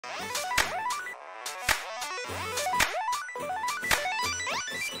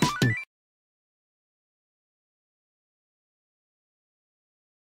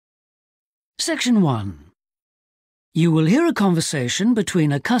Section 1. You will hear a conversation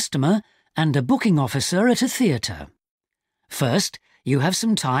between a customer and a booking officer at a theatre. First, you have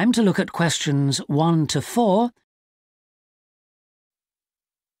some time to look at questions 1 to 4.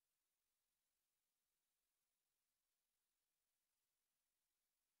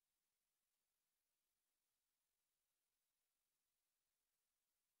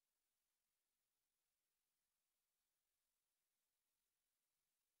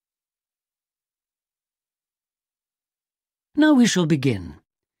 Now we shall begin.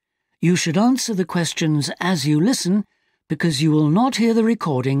 You should answer the questions as you listen, because you will not hear the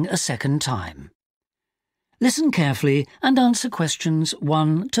recording a second time. Listen carefully and answer questions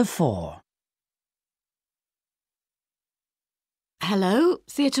 1 to 4. Hello,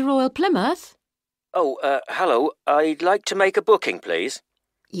 Theatre Royal Plymouth? Hello. I'd like to make a booking, please.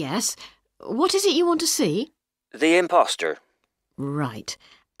 Yes. What is it you want to see? The Imposter. Right.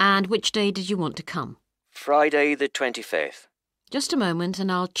 And which day did you want to come? Friday the 25th. Just a moment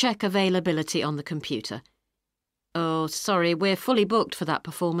and I'll check availability on the computer. Oh, sorry, we're fully booked for that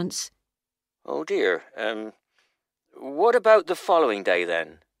performance. Oh dear. What about the following day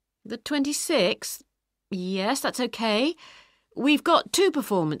then? The 26th? Yes, that's okay. We've got 2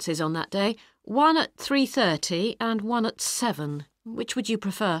 performances on that day, one at 3:30 and one at 7. Which would you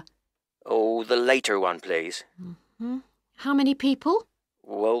prefer? Oh, the later one, please. How many people?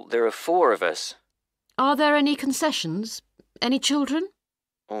 Well, there are 4 of us. Are there any concessions? Any children?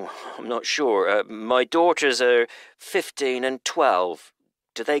 Oh, I'm not sure. My daughters are 15 and 12.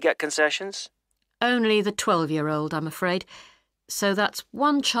 Do they get concessions? Only the 12-year-old, I'm afraid. So that's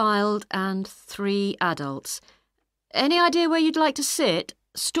 1 child and 3 adults. Any idea where you'd like to sit?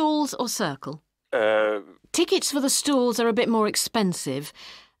 Stalls or circle? Tickets for the stalls are a bit more expensive.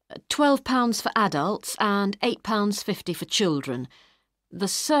 £12 for adults and £8.50 for children. The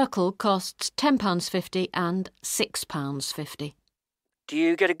circle costs £10.50 and £6.50. Do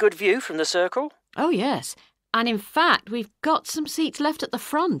you get a good view from the circle? Oh, yes. And in fact, we've got some seats left at the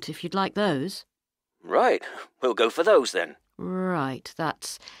front, if you'd like those. Right. We'll go for those then. Right,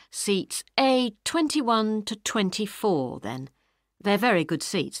 that's seats A21 to 24 then. They're very good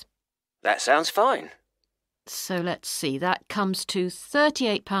seats. That sounds fine. So let's see, that comes to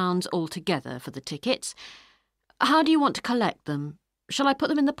 £38 altogether for the tickets. How do you want to collect them? Shall I put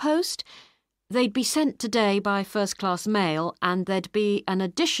them in the post? They'd be sent today by first-class mail and there'd be an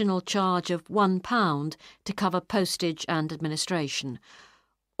additional charge of £1 to cover postage and administration.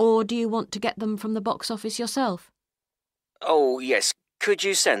 Or do you want to get them from the box office yourself? Oh, yes. Could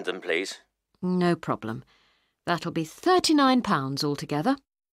you send them, please? No problem. That'll be £39 altogether.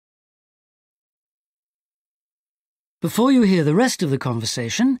 Before you hear the rest of the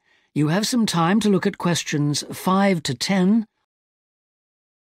conversation, you have some time to look at questions 5 to 10.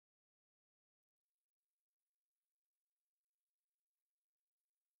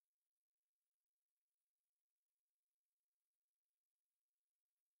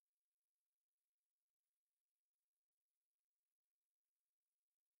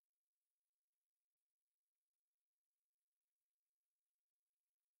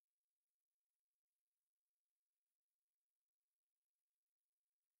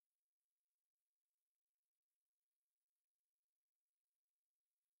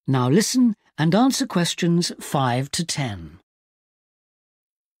 Now listen and answer questions 5 to 10.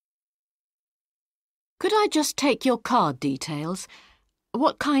 Could I just take your card details?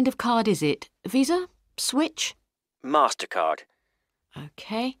 What kind of card is it? Visa? Switch? MasterCard.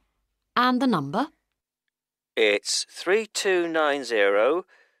 OK. And the number? It's 3290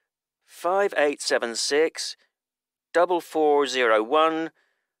 5876 4401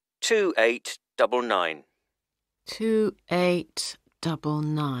 2899.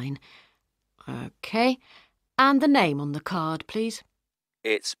 2899. OK. And the name on the card, please?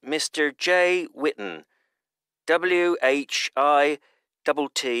 It's Mr. J. Whitten. WHITTON.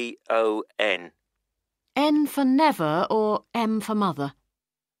 N for never or M for mother?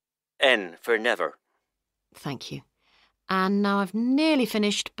 N for never. Thank you. And now I've nearly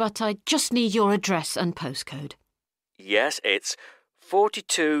finished, but I just need your address and postcode. Yes, it's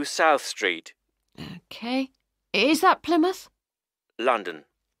 42 South Street. OK. Is that Plymouth? London.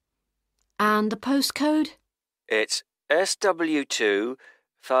 And the postcode? It's SW2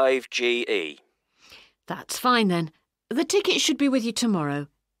 5GE. That's fine then. The ticket should be with you tomorrow.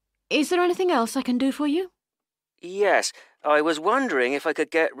 Is there anything else I can do for you? Yes, I was wondering if I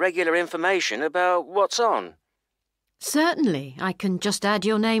could get regular information about what's on. Certainly. I can just add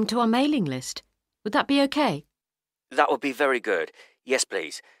your name to our mailing list. Would that be OK? That would be very good. Yes,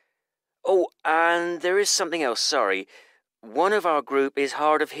 please. Oh, and there is something else, sorry. One of our group is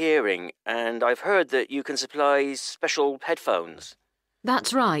hard of hearing, and I've heard that you can supply special headphones.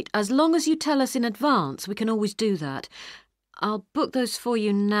 That's right. As long as you tell us in advance, we can always do that. I'll book those for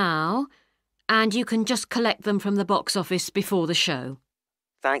you now, and you can just collect them from the box office before the show.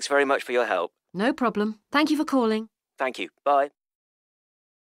 Thanks very much for your help. No problem. Thank you for calling. Thank you. Bye.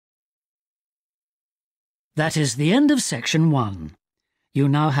 That is the end of section 1. You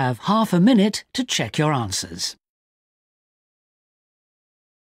now have half a minute to check your answers.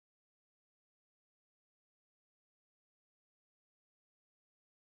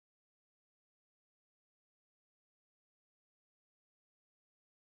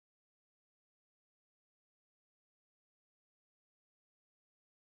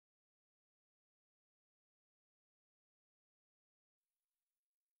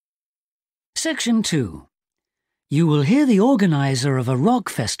 Section 2. You will hear the organiser of a rock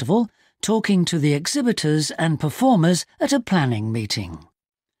festival talking to the exhibitors and performers at a planning meeting.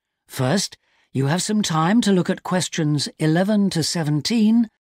 First, you have some time to look at questions 11 to 17,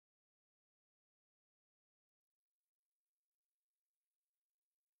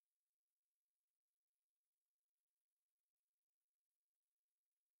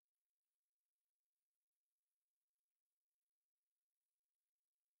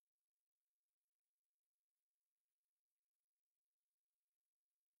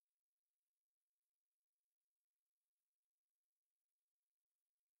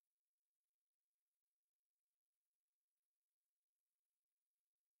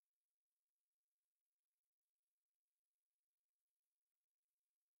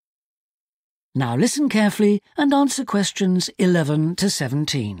 Now listen carefully and answer questions 11 to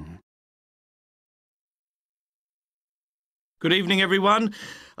 17. Good evening, everyone.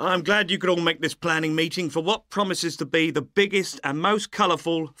 I'm glad you could all make this planning meeting for what promises to be the biggest and most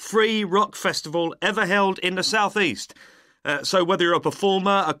colourful free rock festival ever held in the South East. So whether you're a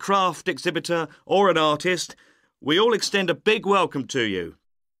performer, a craft exhibitor or an artist, we all extend a big welcome to you.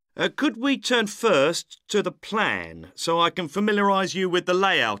 Could we turn first to the plan so I can familiarise you with the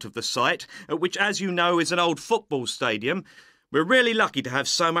layout of the site, which, as you know, is an old football stadium. We're really lucky to have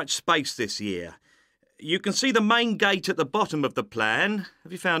so much space this year. You can see the main gate at the bottom of the plan.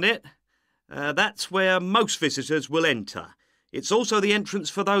 Have you found it? That's where most visitors will enter. It's also the entrance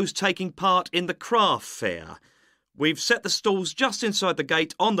for those taking part in the craft fair. We've set the stalls just inside the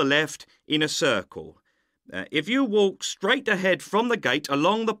gate on the left in a circle. If you walk straight ahead from the gate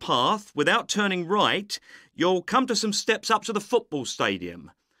along the path without turning right, you'll come to some steps up to the football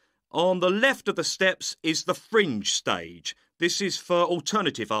stadium. On the left of the steps is the fringe stage. This is for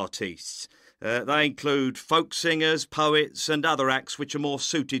alternative artists. They include folk singers, poets and other acts which are more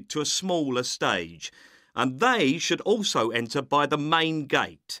suited to a smaller stage. And they should also enter by the main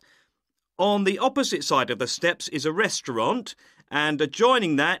gate. On the opposite side of the steps is a restaurant, and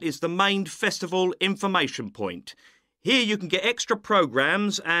adjoining that is the main festival information point. Here you can get extra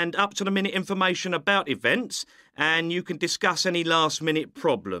programmes and up-to-the-minute information about events, and you can discuss any last-minute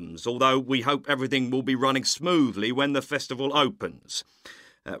problems, although we hope everything will be running smoothly when the festival opens.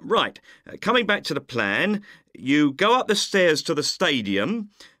 Coming back to the plan, you go up the stairs to the stadium.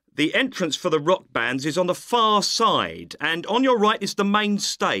 The entrance for the rock bands is on the far side, and on your right is the main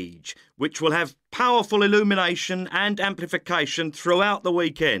stage, which will have powerful illumination and amplification throughout the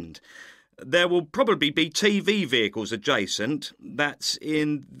weekend. There will probably be TV vehicles adjacent, that's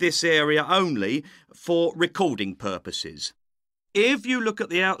in this area only, for recording purposes. If you look at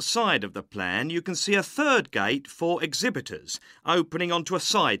the outside of the plan, you can see a third gate for exhibitors, opening onto a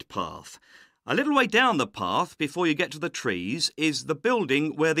side path. A little way down the path, before you get to the trees, is the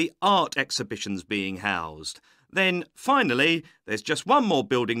building where the art exhibition's being housed. Then, finally, there's just one more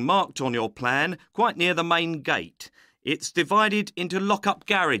building marked on your plan, quite near the main gate. It's divided into lock-up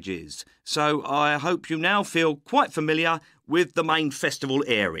garages, so I hope you now feel quite familiar with the main festival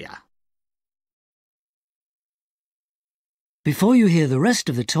area. Before you hear the rest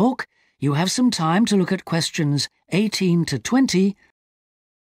of the talk, you have some time to look at questions 18 to 20,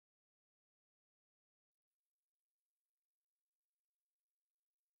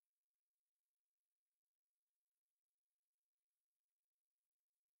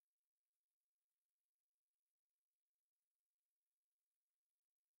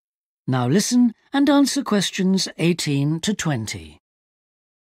 Now listen and answer questions 18 to 20.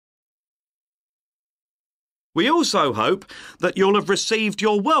 We also hope that you'll have received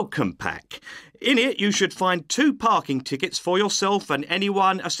your welcome pack. In it you should find 2 parking tickets for yourself and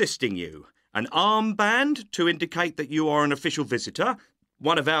anyone assisting you, an armband to indicate that you are an official visitor,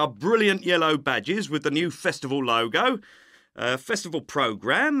 one of our brilliant yellow badges with the new festival logo, festival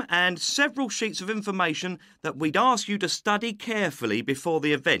programme and several sheets of information that we'd ask you to study carefully before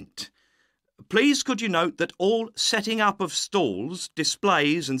the event. Please could you note that all setting up of stalls,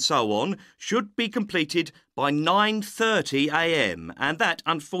 displays and so on should be completed by 9:30 a.m. and that,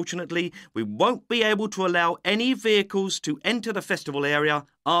 unfortunately, we won't be able to allow any vehicles to enter the festival area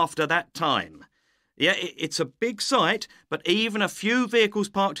after that time. Yeah, it's a big site, but even a few vehicles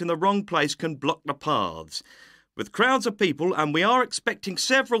parked in the wrong place can block the paths. With crowds of people, and we are expecting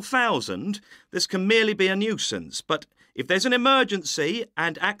several thousand, this can merely be a nuisance, but if there's an emergency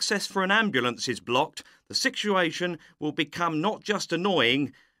and access for an ambulance is blocked, the situation will become not just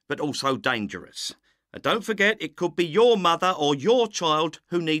annoying, but also dangerous. And don't forget, it could be your mother or your child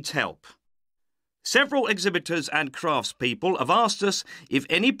who needs help. Several exhibitors and craftspeople have asked us if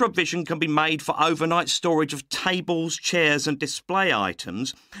any provision can be made for overnight storage of tables, chairs and display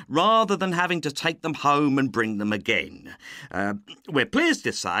items rather than having to take them home and bring them again. We're pleased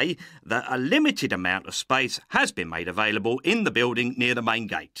to say that a limited amount of space has been made available in the building near the main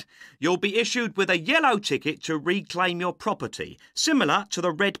gate. You'll be issued with a yellow ticket to reclaim your property, similar to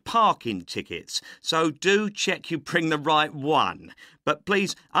the red parking tickets, so do check you bring the right one. But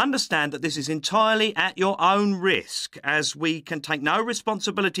please understand that this is entirely at your own risk, as we can take no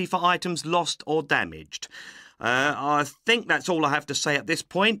responsibility for items lost or damaged. I think that's all I have to say at this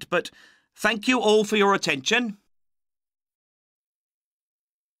point, but thank you all for your attention.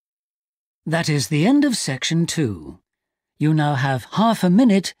 That is the end of Section 2. You now have half a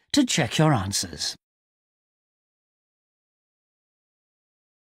minute to check your answers.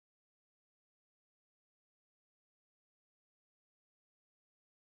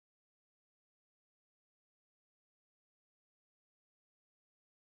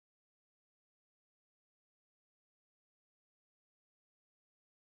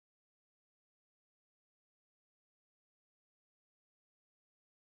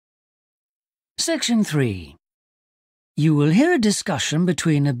 Section 3. You will hear a discussion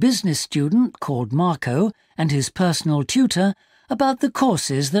between a business student called Marco and his personal tutor about the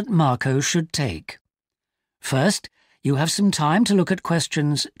courses that Marco should take. First, you have some time to look at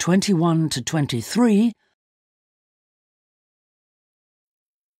questions 21 to 23.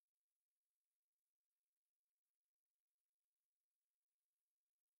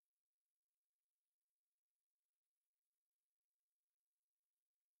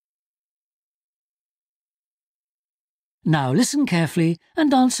 Now listen carefully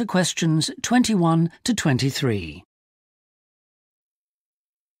and answer questions 21 to 23.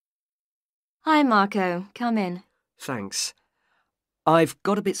 Hi, Marco. Come in. Thanks. I've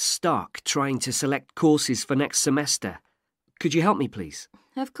got a bit stuck trying to select courses for next semester. Could you help me, please?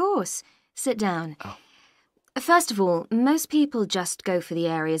 Of course. Sit down. Oh. First of all, most people just go for the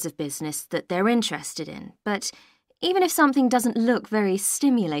areas of business that they're interested in. But even if something doesn't look very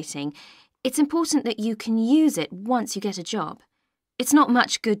stimulating, it's important that you can use it once you get a job. It's not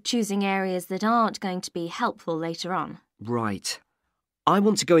much good choosing areas that aren't going to be helpful later on. Right. I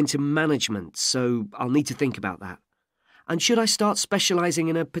want to go into management, so I'll need to think about that. And should I start specialising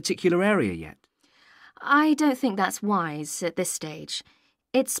in a particular area yet? I don't think that's wise at this stage.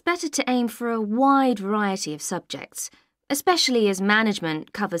 It's better to aim for a wide variety of subjects, especially as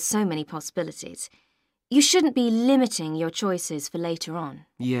management covers so many possibilities. You shouldn't be limiting your choices for later on.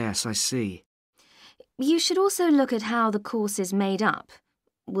 Yes, I see. You should also look at how the course is made up.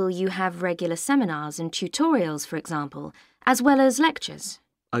 Will you have regular seminars and tutorials, for example, as well as lectures?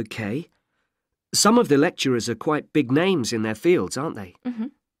 OK. Some of the lecturers are quite big names in their fields, aren't they? Mm-hmm.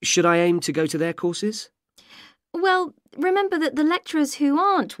 Should I aim to go to their courses? Well, remember that the lecturers who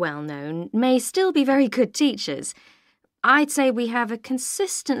aren't well known may still be very good teachers. I'd say we have a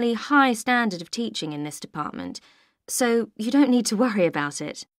consistently high standard of teaching in this department, so you don't need to worry about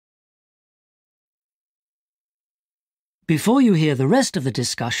it. Before you hear the rest of the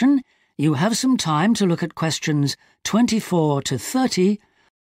discussion, you have some time to look at questions 24 to 30.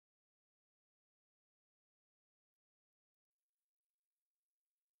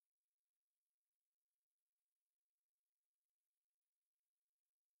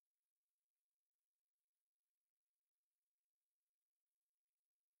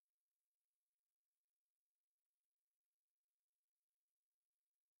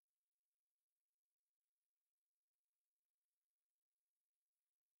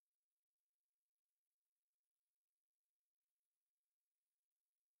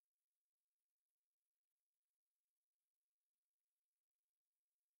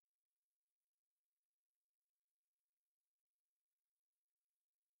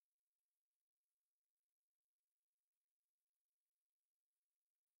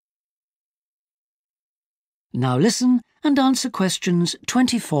 Now listen and answer questions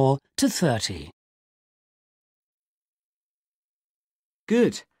 24 to 30.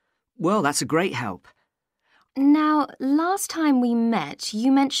 Good. Well, that's a great help. Now, last time we met,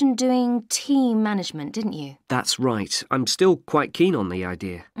 you mentioned doing team management, didn't you? That's right. I'm still quite keen on the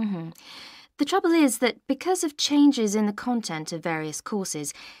idea. The trouble is that because of changes in the content of various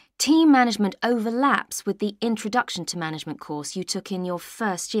courses, team management overlaps with the Introduction to Management course you took in your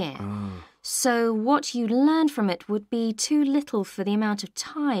first year. So what you learned from it would be too little for the amount of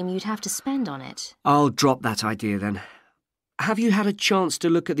time you'd have to spend on it. I'll drop that idea then. Have you had a chance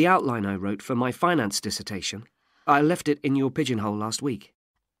to look at the outline I wrote for my finance dissertation? I left it in your pigeonhole last week.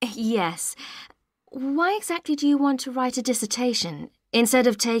 Yes. Why exactly do you want to write a dissertation instead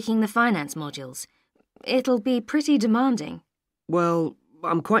of taking the finance modules? It'll be pretty demanding. Well,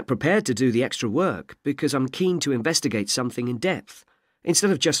 I'm quite prepared to do the extra work because I'm keen to investigate something in depth,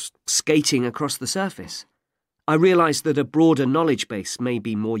 instead of just skating across the surface. I realise that a broader knowledge base may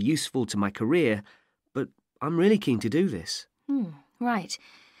be more useful to my career, but I'm really keen to do this. Right.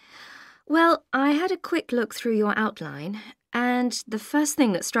 Well, I had a quick look through your outline, and the first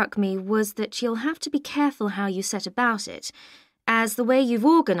thing that struck me was that you'll have to be careful how you set about it, as the way you've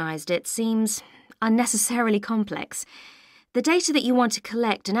organised it seems unnecessarily complex. The data that you want to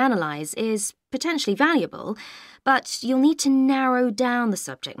collect and analyse is potentially valuable, but you'll need to narrow down the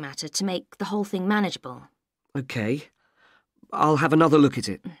subject matter to make the whole thing manageable. OK. I'll have another look at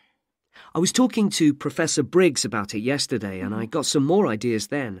it. I was talking to Professor Briggs about it yesterday, and I got some more ideas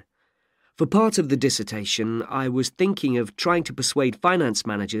then. For part of the dissertation, I was thinking of trying to persuade finance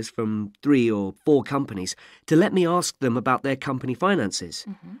managers from 3 or 4 companies to let me ask them about their company finances.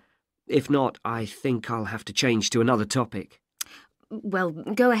 If not, I think I'll have to change to another topic. Well,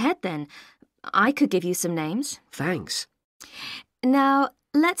 go ahead then. I could give you some names. Thanks. Now,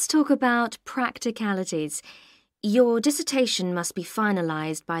 let's talk about practicalities. Your dissertation must be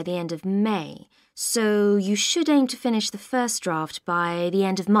finalised by the end of May, so you should aim to finish the first draft by the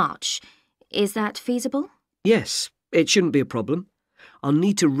end of March. Is that feasible? Yes, it shouldn't be a problem. I'll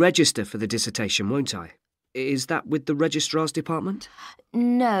need to register for the dissertation, won't I? Is that with the registrar's department?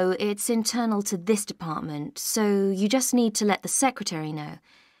 No, it's internal to this department, so you just need to let the secretary know.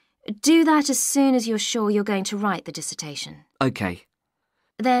 Do that as soon as you're sure you're going to write the dissertation. OK.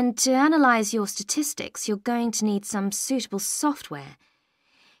 Then, to analyse your statistics, you're going to need some suitable software.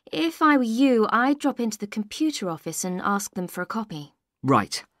 If I were you, I'd drop into the computer office and ask them for a copy.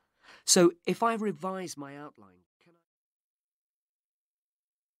 Right. So, if I revise my outline, can I...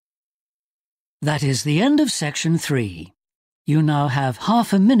 That is the end of section 3. You now have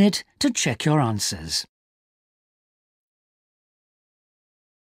half a minute to check your answers.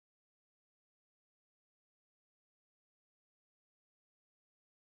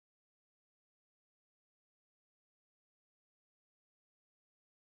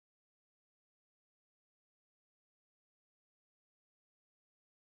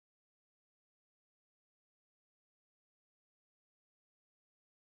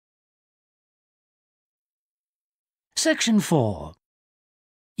 Section 4.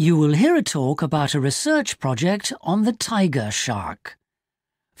 You will hear a talk about a research project on the tiger shark.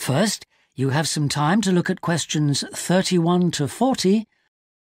 First, you have some time to look at questions 31 to 40.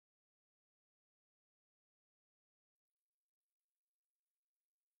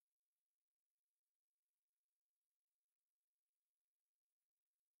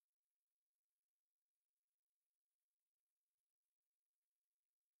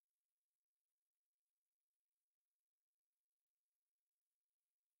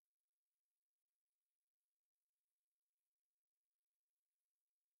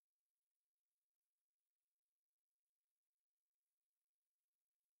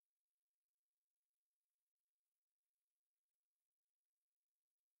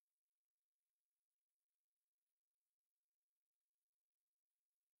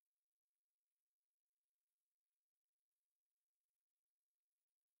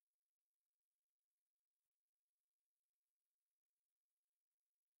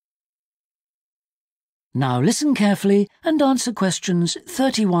 Now listen carefully and answer questions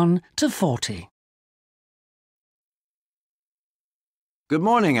 31 to 40. Good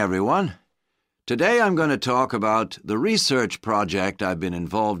morning, everyone. Today I'm going to talk about the research project I've been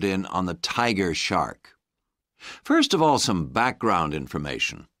involved in on the tiger shark. First of all, some background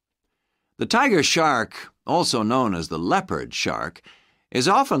information. The tiger shark, also known as the leopard shark, is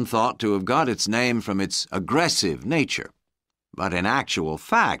often thought to have got its name from its aggressive nature. But in actual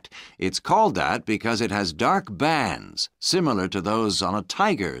fact, it's called that because it has dark bands, similar to those on a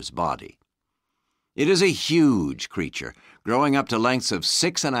tiger's body. It is a huge creature, growing up to lengths of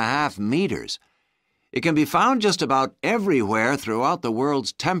 6.5 meters. It can be found just about everywhere throughout the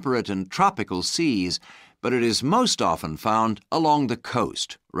world's temperate and tropical seas, but it is most often found along the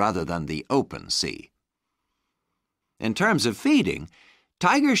coast rather than the open sea. In terms of feeding,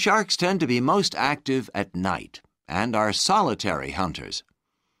 tiger sharks tend to be most active at night and are solitary hunters.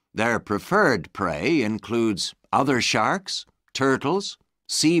 Their preferred prey includes other sharks, turtles,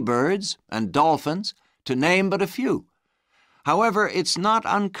 seabirds, and dolphins, to name but a few. However, it's not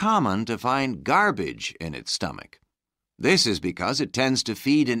uncommon to find garbage in its stomach. This is because it tends to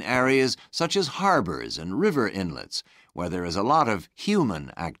feed in areas such as harbors and river inlets, where there is a lot of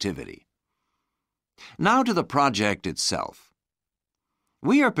human activity. Now to the project itself.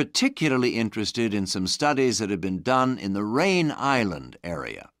 We are particularly interested in some studies that have been done in the Rain Island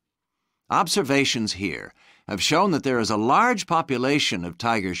area. Observations here have shown that there is a large population of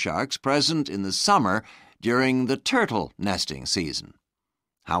tiger sharks present in the summer during the turtle nesting season.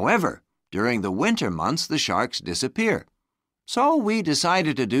 However, during the winter months, the sharks disappear. So we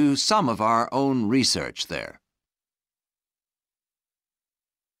decided to do some of our own research there.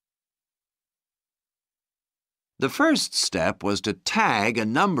 The first step was to tag a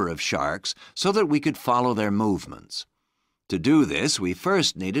number of sharks so that we could follow their movements. To do this, we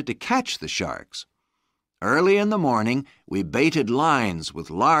first needed to catch the sharks. Early in the morning, we baited lines with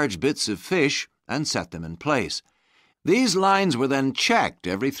large bits of fish and set them in place. These lines were then checked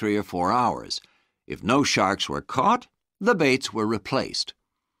every 3 or 4 hours. If no sharks were caught, the baits were replaced.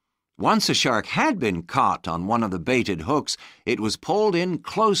 Once a shark had been caught on one of the baited hooks, it was pulled in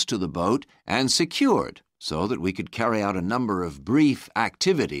close to the boat and secured so that we could carry out a number of brief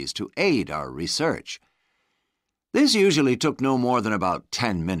activities to aid our research. This usually took no more than about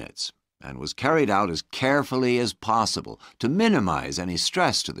 10 minutes and was carried out as carefully as possible to minimize any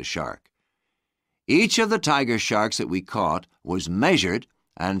stress to the shark. Each of the tiger sharks that we caught was measured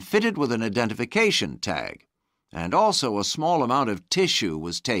and fitted with an identification tag, and also a small amount of tissue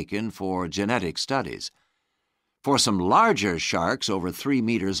was taken for genetic studies. For some larger sharks over 3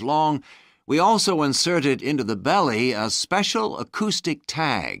 meters long, we also inserted into the belly a special acoustic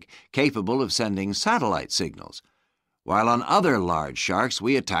tag capable of sending satellite signals, while on other large sharks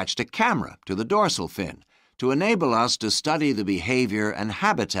we attached a camera to the dorsal fin to enable us to study the behavior and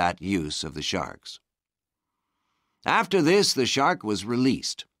habitat use of the sharks. After this, the shark was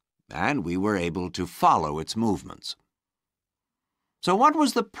released, and we were able to follow its movements. So what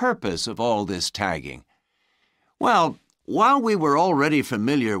was the purpose of all this tagging? Well, while we were already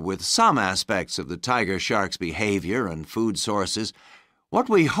familiar with some aspects of the tiger shark's behavior and food sources, what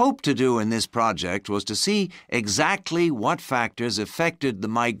we hoped to do in this project was to see exactly what factors affected the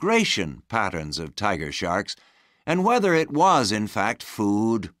migration patterns of tiger sharks and whether it was, in fact,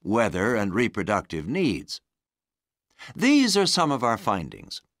 food, weather, and reproductive needs. These are some of our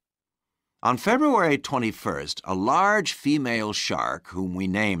findings. On February 21st, a large female shark, whom we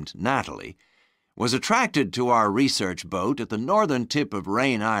named Natalie, was attracted to our research boat at the northern tip of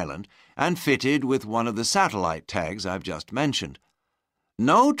Rain Island and fitted with one of the satellite tags I've just mentioned.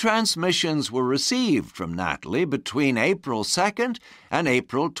 No transmissions were received from Natalie between April 2nd and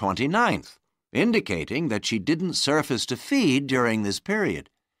April 29th, indicating that she didn't surface to feed during this period.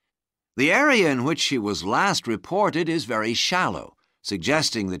 The area in which she was last reported is very shallow,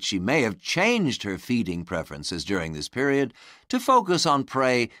 suggesting that she may have changed her feeding preferences during this period to focus on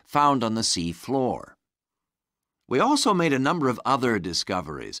prey found on the sea floor. We also made a number of other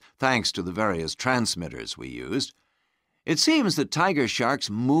discoveries, thanks to the various transmitters we used. It seems that tiger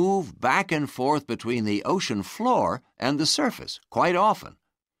sharks move back and forth between the ocean floor and the surface quite often.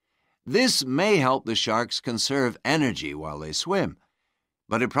 This may help the sharks conserve energy while they swim,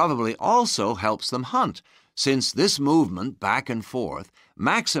 but it probably also helps them hunt, since this movement back and forth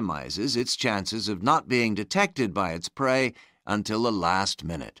maximizes its chances of not being detected by its prey until the last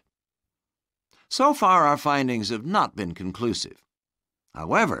minute. So far, our findings have not been conclusive.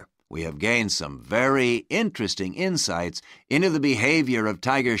 However, we have gained some very interesting insights into the behavior of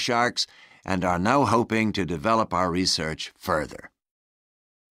tiger sharks and are now hoping to develop our research further.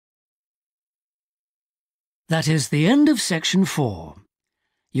 That is the end of Section 4.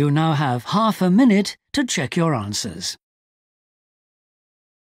 You now have half a minute to check your answers.